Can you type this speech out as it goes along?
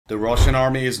The Russian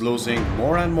army is losing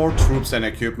more and more troops and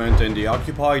equipment in the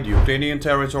occupied Ukrainian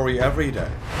territory every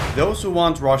day. Those who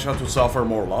want Russia to suffer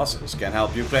more losses can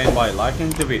help Ukraine by liking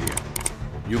the video.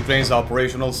 Ukraine's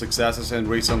operational successes in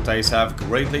recent days have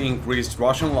greatly increased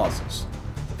Russian losses.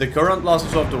 The current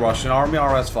losses of the Russian army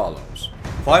are as follows: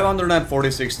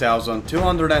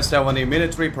 546,270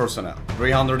 military personnel,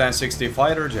 360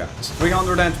 fighter jets,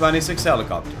 326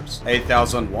 helicopters,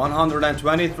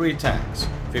 8,123 tanks,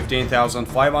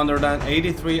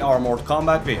 15,583 armored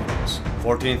combat vehicles,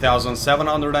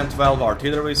 14,712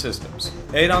 artillery systems,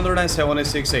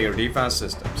 876 air defense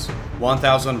systems,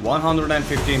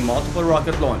 1,115 multiple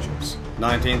rocket launchers,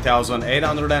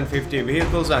 19,850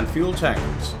 vehicles and fuel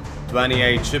tankers,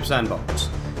 28 ships and boats,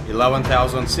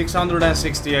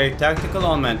 11,668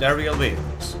 tactical unmanned aerial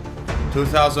vehicles,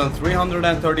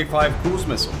 2,335 cruise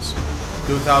missiles,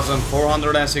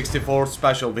 2,464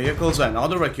 special vehicles and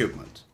other equipment,